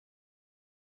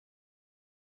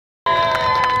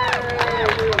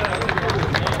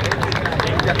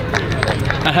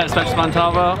Special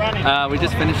Montalvo. We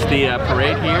just finished the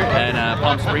parade here at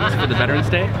Palm Springs for the Veterans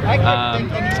Day.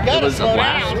 It was a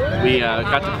blast. We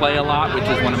got to play a lot, which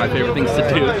is one of my favorite things to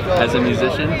do as a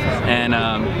musician. And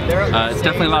it's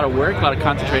definitely a lot of work, a lot of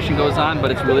concentration goes on,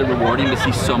 but it's really rewarding to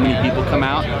see so many people come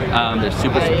out. They're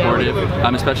super supportive,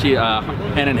 especially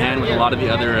hand in hand with a lot of the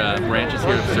other branches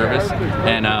here of service.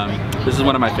 And this is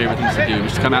one of my favorite things to do.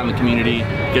 Just come out in the community,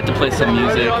 get to play some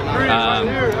music,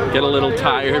 get a little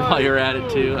tired while you're at it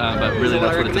too, but really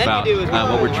that's what it's about.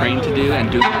 What we're trained to do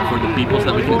and do for the people so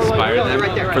that we can inspire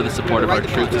them for the support of our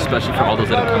troops, especially for all those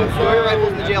that have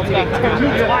come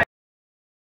before.